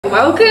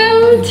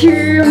welcome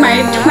to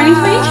my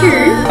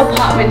 2022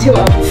 apartment tour.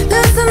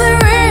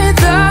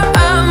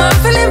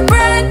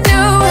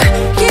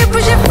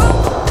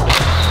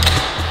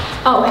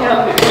 Oh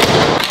hell no,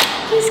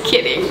 just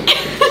kidding.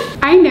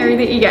 I know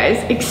that you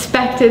guys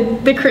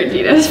expected the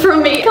cringiness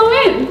from me. Come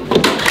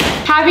in.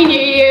 Happy New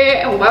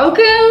Year and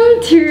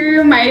welcome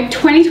to my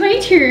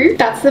 2022.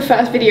 That's the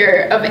first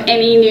video of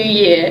any new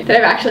year that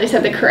I've actually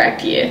said the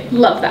correct year.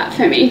 Love that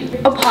for me.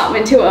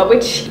 Apartment tour,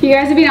 which you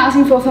guys have been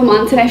asking for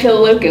months, and I feel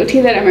a little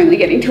guilty that I'm only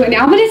getting to it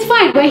now, but it's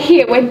fine. We're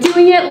here, we're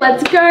doing it,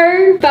 let's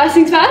go. First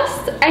things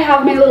first, I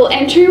have my little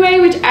entryway,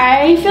 which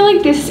I feel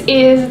like this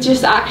is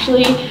just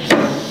actually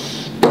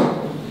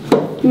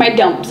my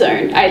dump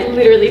zone. I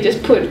literally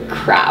just put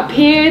crap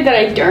here that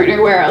I don't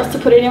know where else to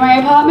put it in my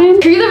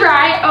apartment. To the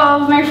right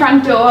of my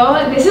front door,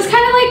 this is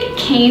kind of like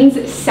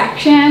Kane's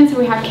section. So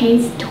we have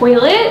Kane's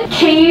toilet,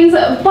 Kane's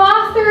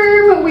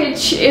bathroom,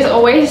 which is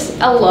always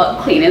a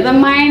lot cleaner than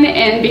mine.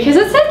 And because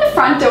it's at the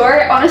front door,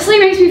 it honestly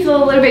makes me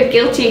feel a little bit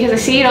guilty because I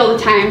see it all the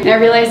time and I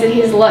realize that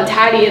he's a lot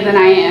tidier than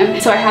I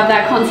am. So I have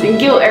that constant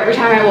guilt every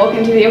time I walk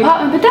into the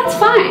apartment, but that's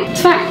fine,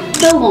 it's fine.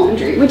 The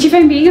laundry, which if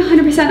I'm being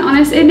 100%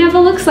 honest, it never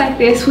looks like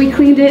this. We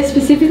cleaned it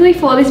specifically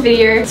for this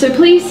video, so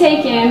please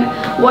take in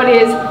what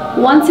is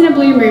once in a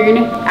blue moon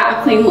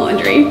our clean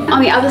laundry.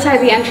 On the other side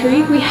of the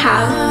entry, we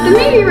have the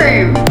movie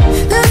room.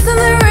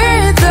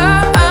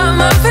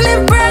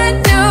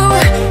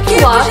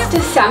 Last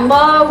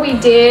December, we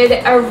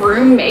did a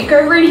room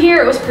makeover in here.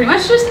 It was pretty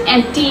much just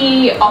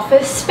empty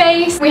office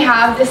space. We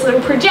have this little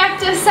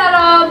projector set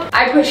up.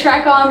 I put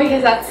Shrek on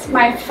because that's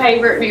my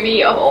favorite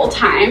movie of all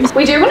time.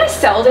 We do want to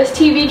sell this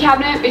TV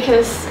cabinet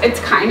because it's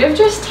kind of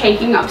just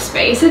taking up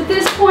space at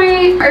this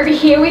point. Over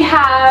here we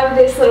have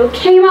this little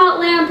Kmart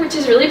lamp, which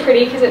is really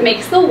pretty because it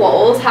makes the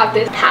walls have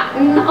this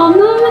pattern on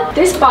them.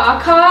 This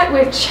bar cart,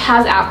 which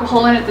has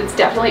alcohol in it that's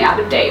definitely out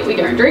of date. We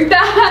don't drink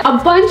that.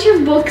 A bunch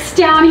of books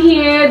down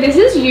here. This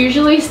is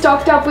usually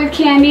stocked up with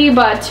candy,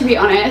 but to be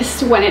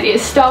honest, when it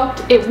is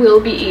stocked, it will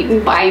be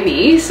eaten by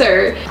me.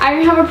 So I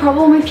don't have a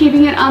problem with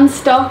keeping it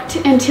unstocked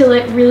until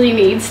it really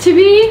needs to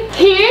be.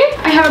 Here,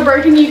 I have a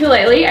broken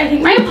ukulele. I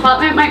think my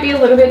apartment might be a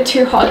little bit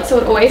too hot, so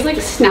it always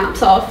like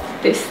snaps off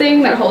this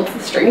thing that holds the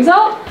strings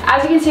up.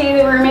 As you can see,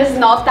 the room is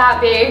not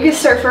that big,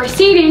 so for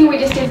seating we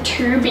just did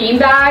 2 bean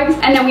bags,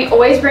 and then we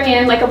always bring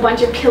in like a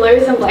bunch of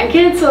pillows and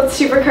blankets, so it's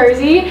super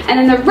cozy. And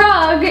then the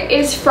rug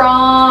is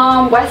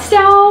from West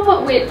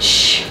Elm,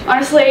 which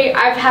honestly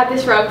I've had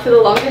this rug for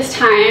the longest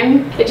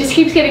time. It just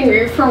keeps getting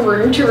moved from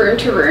room to room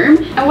to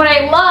room, and what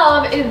I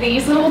love is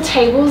these little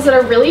tables that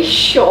are really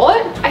short.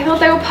 I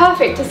thought they were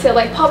perfect to sit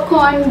like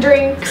popcorn,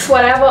 drinks,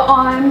 whatever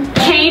on.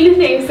 Kane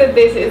thinks that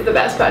this is the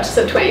best purchase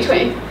of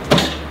 2020.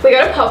 We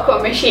got a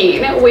popcorn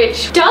machine,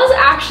 which does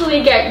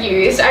actually get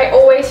used. I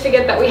always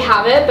forget that we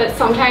have it, but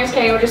sometimes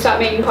Kane will just start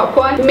making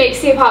popcorn. It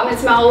makes the apartment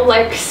smell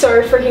like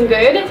so freaking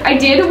good. I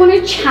did want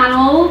to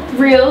channel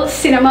real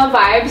cinema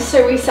vibes,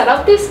 so we set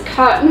up this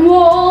curtain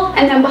wall,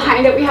 and then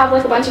behind it we have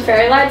like a bunch of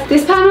fairy lights.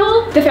 This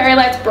panel, the fairy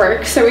lights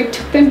broke, so we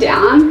took them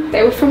down.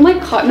 They were from like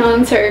Cotton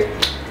On, so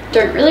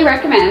don't really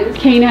recommend.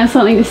 Kane has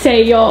something to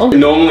say, y'all.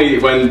 Normally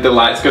when the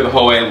lights go the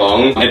whole way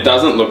along, it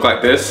doesn't look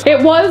like this.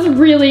 It was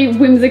really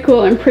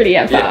whimsical and pretty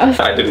at first.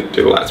 I didn't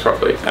do the lights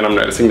properly, and I'm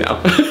noticing now.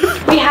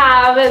 We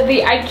have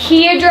the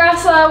IKEA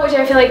dresser, which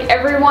I feel like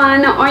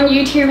everyone on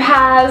YouTube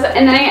has,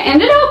 and then I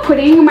ended up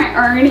putting my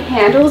own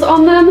handles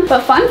on them.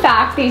 But fun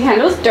fact, these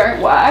handles don't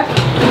work.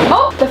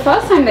 Oh, the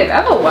first time they've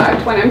ever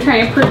worked when I'm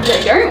trying to prove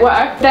they don't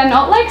work. They're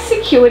not like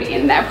secured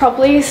in there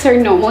properly, so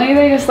normally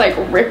they just like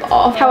rip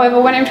off.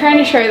 However, when I'm trying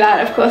to show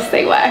that, of course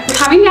they work.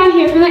 Coming down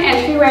here from the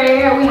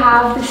entryway, we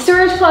have the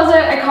storage closet.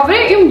 I covered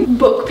it in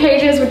book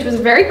pages, which was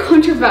very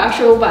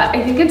controversial, but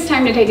I think it's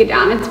time to take it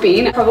down. It's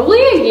been probably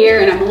a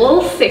year and I'm a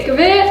little sick of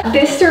it.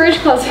 This storage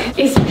closet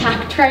is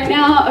packed right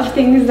now of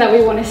things that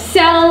we want to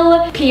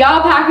sell,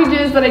 PR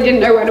packages that I didn't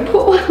know where to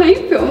put when I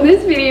filmed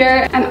this video,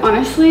 and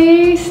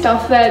honestly,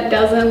 stuff that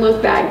doesn't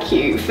look that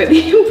cute for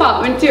the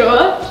apartment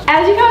tour.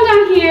 As you come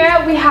down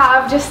here, we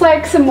have just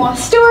like some more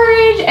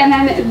storage, and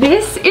then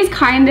this is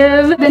kind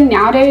of the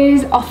nowadays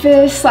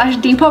office slash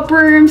Depop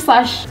room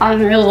slash, I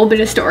don't know, a little bit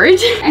of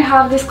storage. I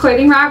have this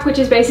clothing rack, which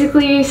is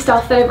basically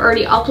stuff that I've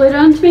already uploaded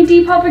onto my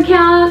Depop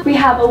account. We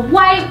have a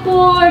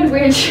whiteboard,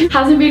 which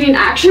hasn't been in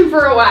action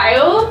for a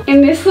while.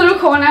 In this little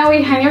corner,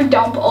 we kind of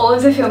dump all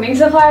of the filming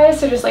supplies,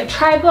 so just like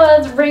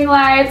tripods, ring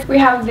lights. We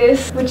have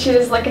this, which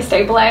is like a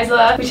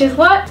stabilizer, which is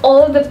what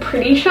all of the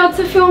pretty shots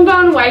are filmed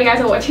on while you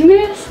guys are watching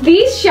this.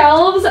 These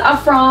shelves are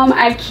from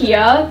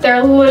IKEA.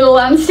 They're a little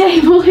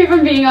unstable, if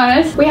I'm being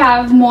honest. We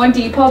have more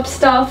Depop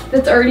stuff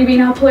that's already been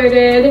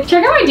uploaded.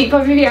 Check out my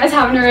Depop if you guys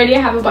haven't already. I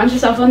have a bunch of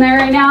stuff on there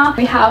right now.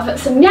 We have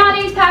some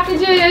Natty's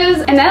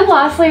packages, and then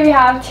lastly we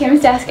have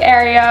Tim's desk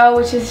area,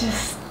 which is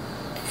just,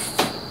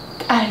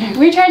 I don't know.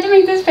 We tried to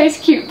make this space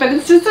cute, but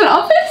it's just an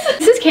office.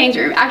 This is Kane's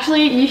room.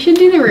 Actually, you should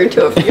do the room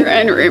tour for your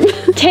own room.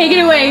 Take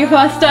it away,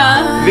 Foster.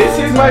 This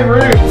is my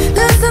room.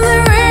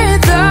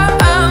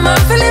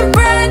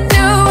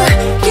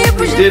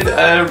 We did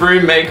a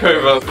room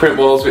makeover. Print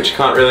walls, which you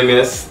can't really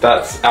miss.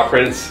 That's our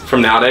prints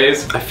from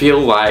nowadays. I feel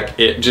like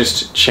it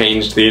just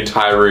changed the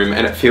entire room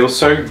and it feels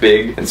so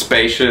big and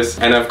spacious.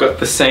 And I've got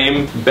the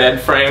same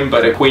bed frame,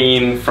 but a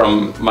queen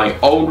from my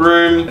old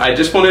room. I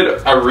just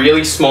wanted a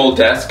really small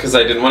desk because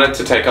I didn't want it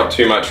to take up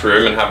too much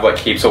room and have like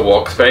heaps of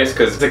walk space,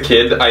 because as a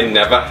kid, I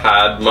never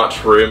had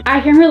much room.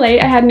 I can relate.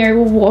 I had no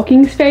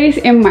walking space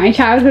in my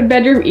childhood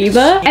bedroom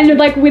either. And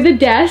like with the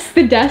desk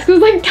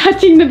was like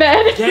touching the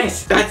bed.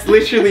 Yes, that's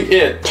literally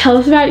it. Tell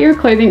us about your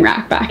clothing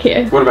rack back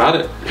here. What about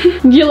it?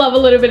 You love a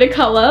little bit of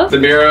color. The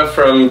mirror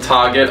from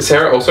Target.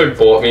 Sarah also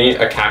bought me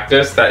a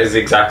cactus that is the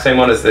exact same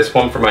one as this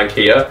one from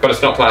IKEA, but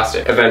it's not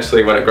plastic.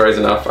 Eventually, when it grows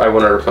enough, I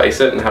want to replace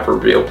it and have a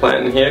real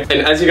plant in here.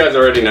 And as you guys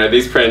already know,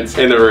 these prints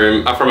in the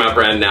room are from our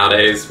brand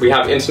Nowadays. We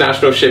have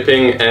international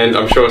shipping, and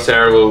I'm sure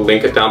Sarah will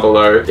link it down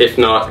below. If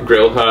not,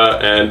 grill her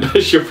and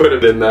she'll put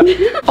it in there.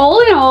 All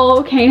in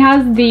all, Kane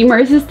has the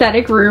most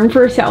aesthetic room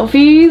for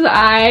selfies.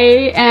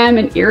 I am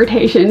an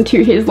irritation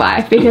to his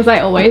life because I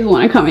always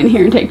want to come in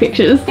here and take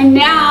pictures. And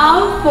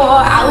now for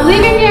our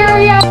living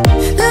area.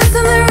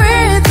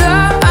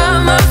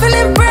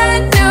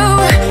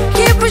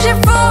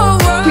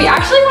 We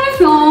actually want to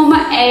film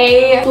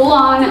a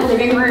full-on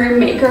living room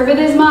makeover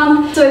this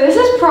month, so this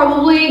is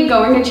probably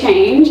going to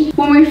change.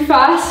 When we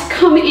first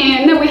come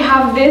in, we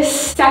have this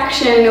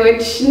section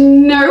which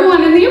no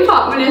one in the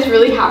apartment is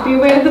really happy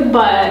with,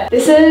 but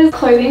this is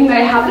clothing that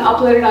I haven't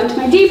uploaded onto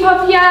my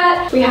Depop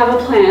yet. We have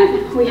a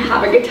plant, we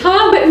have a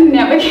guitar that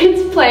never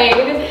gets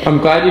played. I'm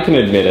glad you can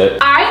admit it.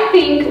 I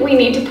think we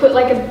need to put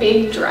like a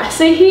big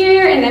dresser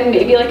here, and then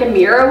maybe like a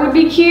mirror would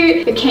be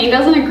cute, but Kane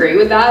doesn't agree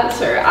with that,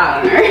 so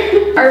I don't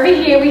know. Over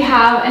here we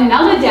have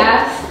another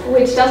desk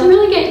which doesn't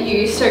really get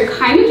used, so it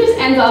kind of just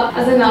ends up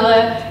as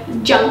another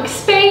junk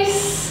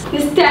space.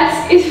 This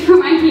desk is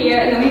from IKEA,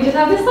 and then we just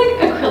have this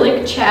like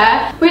acrylic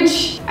chair,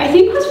 which I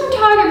think was from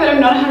Target, but I'm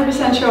not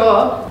 100%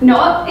 sure.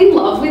 Not in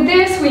love with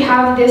this. We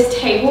have this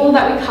table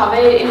that we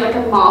covered in like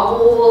a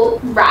marble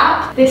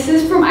wrap. This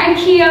is from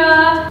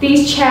IKEA.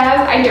 These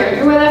chairs, I don't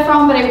know where they're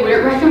from, but I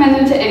wouldn't recommend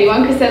them to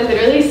anyone because they're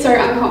literally so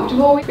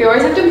uncomfortable. We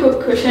always have to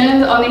put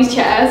cushions on these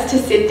chairs to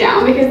sit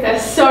down because they're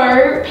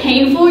so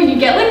painful. You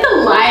get like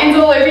the lines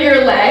all over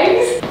your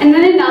legs. And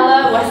then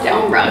another West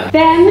Elm rug.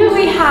 Then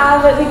we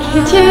have the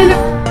kitchen.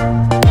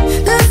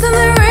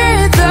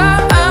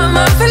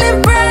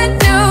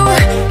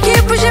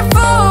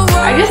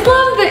 I just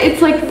love that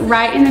it's like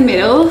right in the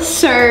middle.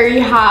 So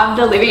you have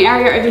the living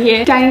area over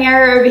here, dining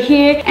area over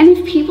here, and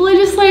if people are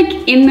just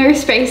like in those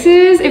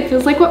spaces, it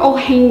feels like we're all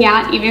hanging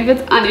out even if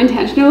it's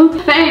unintentional.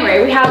 But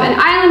anyway, we have an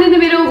island in the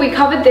middle. We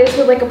covered this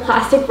with like a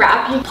plastic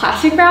wrap.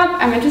 Plastic wrap?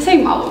 I meant to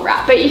say marble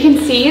wrap. But you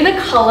can see the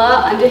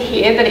color under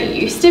here that it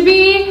used to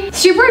be.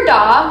 Super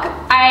dark.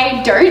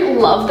 I don't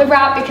love the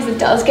wrap because it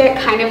does get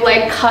kind of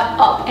like cut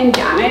up and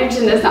damaged,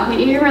 and there's nothing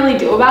you can really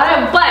do about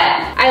it, but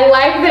I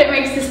like that it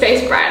makes the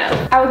space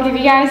brighter. I will give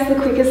you guys the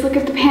quickest look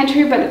at the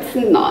pantry, but it's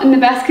not in the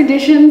best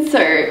condition, so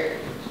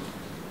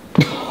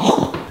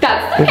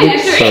that's the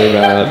pantry. So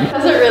bad.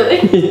 Does it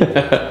really?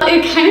 Yeah.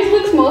 It kind of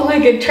looks more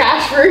like a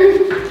trash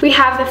room. We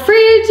have the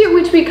fridge,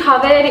 which we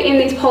covered in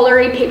these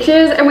Polaroid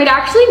pictures, and we'd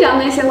actually done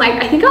this in like,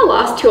 I think our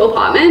last 2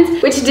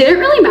 apartments, which didn't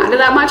really matter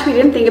that much. We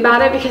didn't think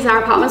about it because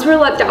our apartments were a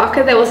lot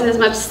darker. There wasn't as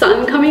much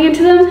sun coming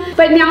into them.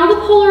 But now the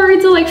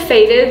Polaroids are like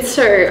faded,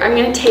 so I'm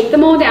gonna take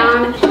them all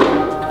down.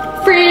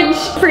 Fridge,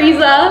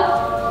 freezer.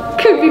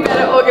 Could be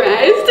better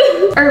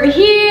organized. Over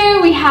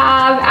here we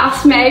have our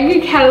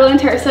Smeg kettle and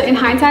toaster. In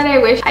hindsight, I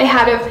wish I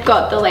had have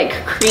got the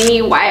like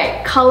creamy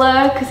white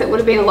color because it would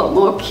have been a lot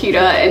more cuter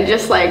and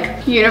just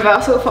like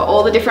universal for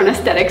all the different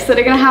aesthetics that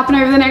are gonna happen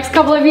over the next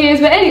couple of years.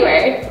 But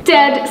anyway,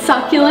 dead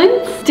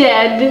succulents,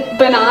 dead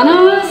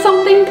banana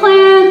something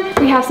plant.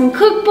 We have some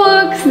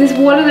cookbooks, this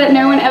water that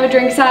no one ever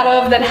drinks out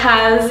of that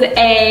has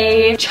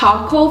a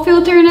charcoal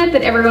filter in it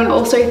that everyone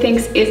also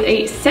thinks is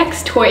a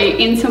sex toy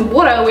in some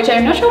water, which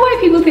I'm not sure why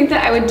people think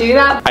that I would do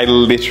that. I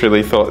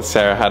literally thought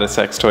Sarah had a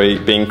sex toy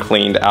being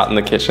cleaned out in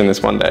the kitchen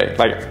this one day.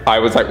 Like, I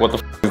was like, what the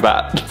f is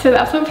that? So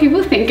that's what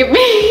people think of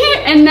me.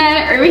 And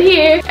then over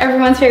here,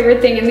 everyone's favorite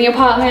thing in the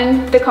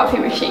apartment, the coffee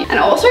machine. And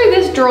also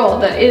this drawer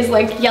that is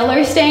like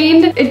yellow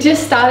stained. It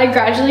just started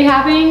gradually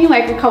happening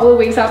like a couple of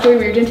weeks after we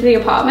moved into the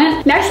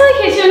apartment. Next to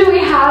the kitchen, we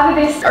have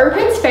this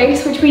open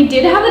space, which we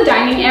did have a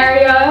dining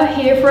area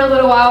here for a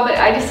little while, but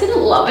I just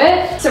didn't love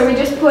it. So we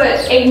just put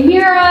a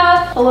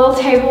mirror, a little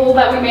table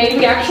that we made.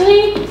 We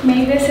actually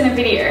made this in a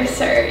video,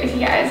 so if you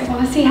guys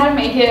want to see how to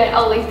make it,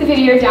 I'll link the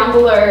video down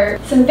below.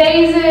 Some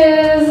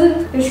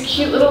vases, this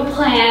cute little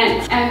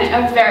plant, and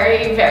a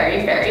very,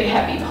 very, very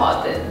heavy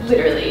pot that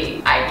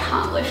literally I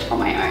can't lift on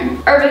my own.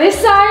 Over this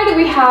side,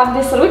 we have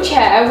this little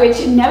chair,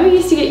 which never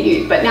used to get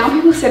used, but now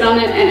people sit on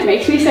it and it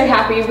makes me so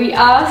happy. We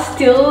are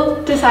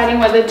still deciding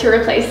whether to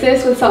replace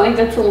this with something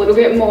that's a little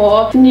bit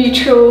more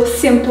neutral,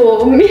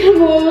 simple,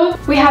 minimal.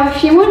 We have a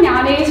few more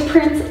Nowadays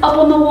prints up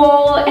on the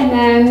wall, and then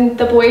then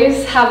the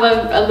boys have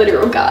a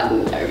literal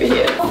garden over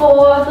here.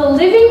 For the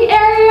living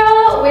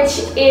area, which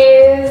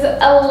is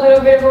a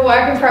little bit of a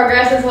work in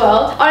progress as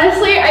well.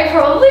 Honestly, I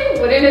probably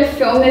wouldn't have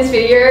filmed this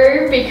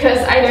video because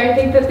I don't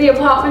think that the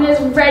apartment is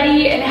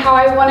ready and how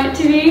I want it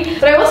to be.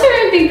 But I also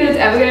don't think that it's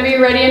ever going to be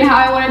ready and how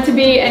I want it to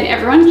be, and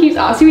everyone keeps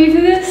asking me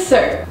for this,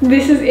 so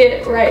this is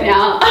it right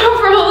now. I'll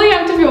probably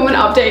have to film an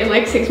update in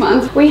like 6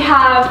 months. We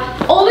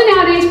have all the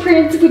nowadays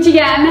prints, which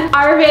again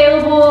are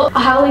available.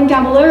 I'll have a link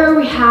down below.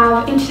 We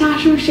have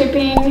international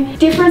shipping,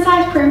 different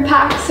size print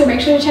packs, so make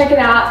sure to check it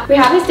out. We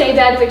have this day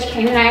bed, which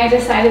Kane and I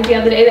decided the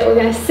other day that we're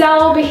going to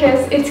sell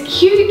because it's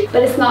cute,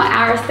 but it's not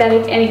our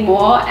aesthetic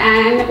anymore,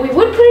 and we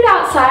would put it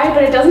outside,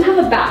 but it doesn't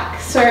have a back,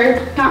 so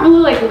can't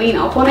really like lean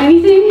up on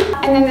anything.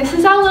 And then this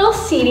is our little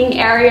seating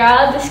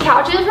area. This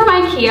couch is from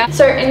IKEA.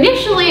 So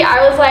initially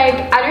I was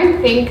like, I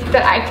don't think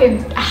that I could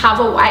have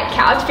a white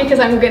couch because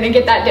I'm gonna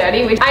get that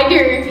dirty, which I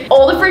do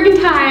all the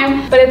freaking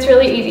time, but it's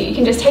really easy. You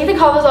can just take the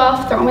covers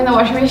off, throw them in the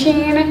washing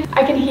machine.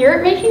 I can hear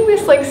it making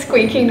this like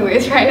squeaking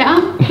noise right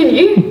now. Can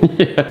you?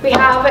 Yeah. We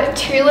have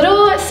 2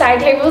 little side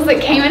tables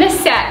that came in a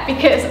set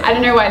because I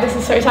don't know why this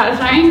is so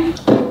satisfying.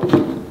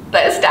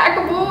 They're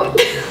stackable.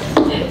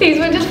 These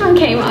were just from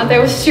Kmart. They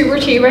were super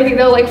cheap. I think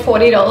they were like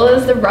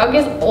 $40. The rug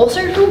is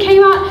also from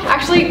Kmart.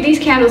 Actually, these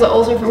candles are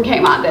also from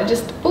Kmart. They're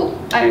just, oh,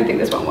 I don't think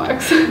this one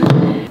works.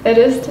 They're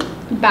just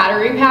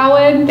battery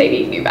powered. They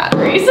need new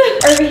batteries.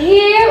 Over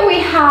here we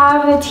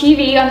have the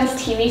TV on this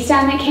TV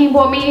stand that Kane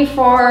bought me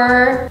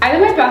for either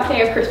my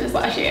birthday or Christmas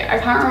last year. I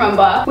can't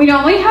remember. We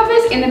normally have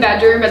this in the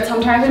bedroom, but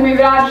sometimes we move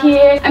it out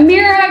here. A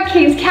mirror,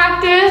 Kane's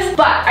cactus,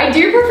 but I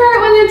do prefer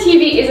it when the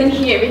TV isn't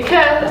here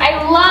because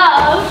I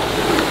love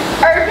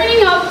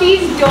opening up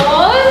these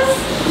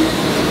doors.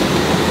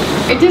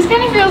 It just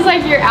kind of feels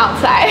like you're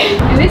outside.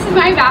 And this is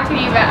my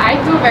balcony, but I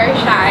feel very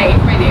shy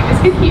if my neighbors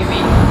can hear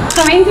me.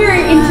 Coming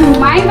through into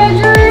my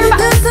bedroom,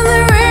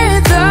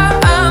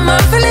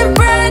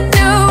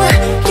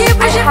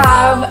 I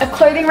have a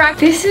clothing rack.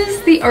 This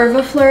is the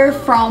overflow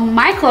from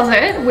my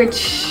closet,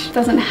 which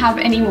doesn't have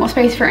any more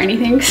space for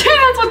anything. So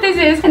that's what this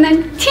is. And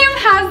then Tim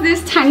has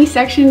this tiny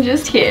section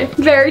just here.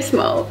 Very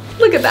small.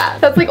 Look at that.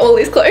 That's like all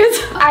his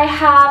clothes. I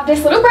have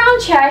this little brown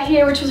chair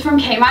here, which was from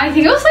Kmart. I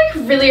think it was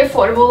like really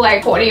affordable,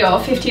 like $40 or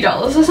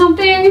 $50 or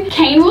something.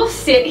 Kane will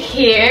sit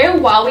here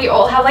while we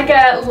all have like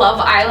a Love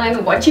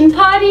Island watching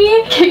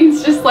party.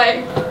 Kane's just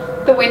like,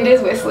 the wind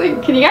is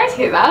whistling. Can you guys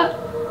hear that?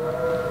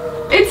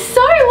 It's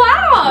so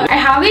loud. I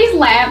have these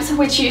lamps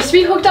which used to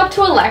be hooked up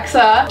to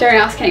Alexa. Don't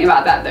ask Kane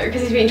about that though,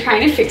 because he's been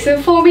trying to fix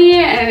it for me.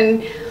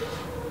 And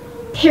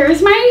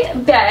here's my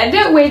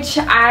bed, which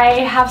I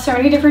have so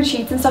many different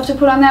sheets and stuff to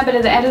put on there, but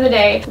at the end of the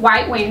day,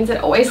 white wins,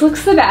 it always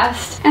looks the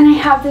best. And I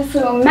have this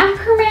little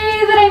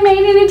macrame that I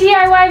made in a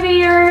DIY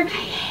video. I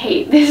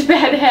hate this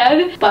bed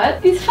head,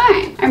 but it's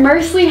fine. I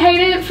mostly hate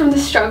it from the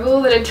struggle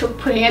that it took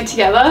putting it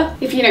together.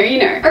 If you know, you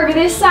know. Over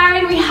this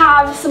side, we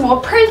have some more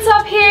prints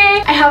up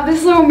here. I have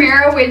this little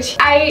mirror, which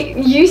I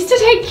used to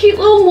take cute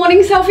little morning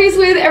selfies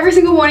with every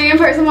single morning and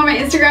post them on my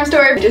Instagram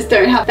story. I just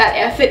don't have that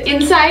effort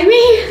inside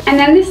me. And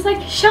then this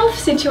like shelf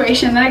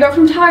situation that I got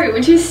from Target,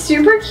 which is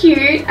super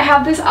cute. I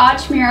have this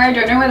arch mirror. I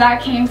don't know where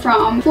that came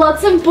from.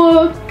 Lots of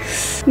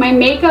books, my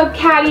makeup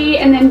caddy,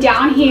 and then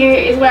down here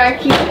is where I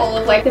keep all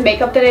of like the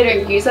makeup that I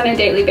don't use on a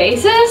daily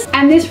basis.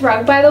 And this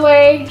rug, by the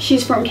way,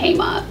 she's from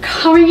Kmart.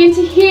 Coming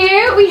into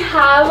here, we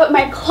have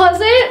my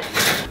closet.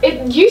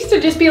 It used to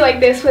just be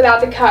like this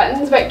without the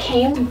curtains, but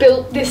Kane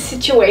built this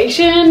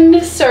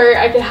situation so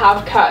I could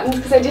have curtains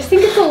because I just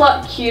think it's a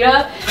lot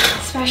cuter,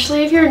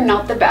 especially if you're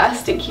not the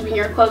best at keeping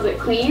your closet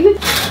clean.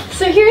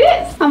 So here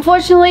it is.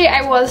 Unfortunately,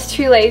 I was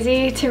too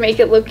lazy to make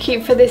it look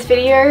cute for this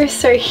video,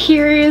 so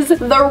here's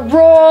the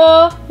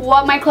raw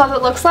what my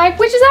closet looks like,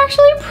 which is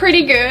actually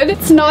pretty good.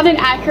 It's not an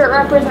accurate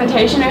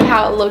representation of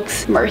how it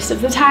looks most of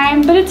the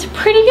time, but it's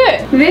pretty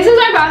good. This is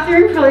my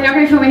bathroom. Probably not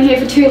going to film in here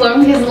for too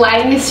long because the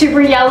lighting is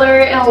super yellow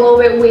and a little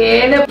bit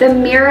weird. The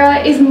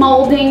mirror is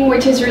molding,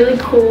 which is really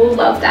cool.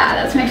 Love that.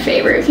 That's my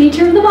favorite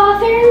feature of the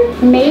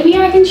bathroom. Maybe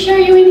I can show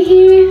you in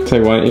here.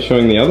 So why aren't you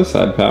showing the other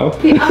side, pal?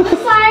 The other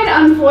side,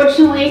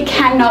 unfortunately,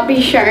 cannot be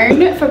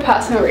shown for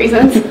personal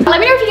reasons. Let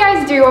me know if you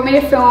guys do want me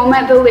to film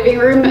the living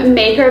room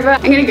makeover.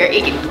 I'm gonna go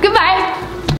eat. Goodbye.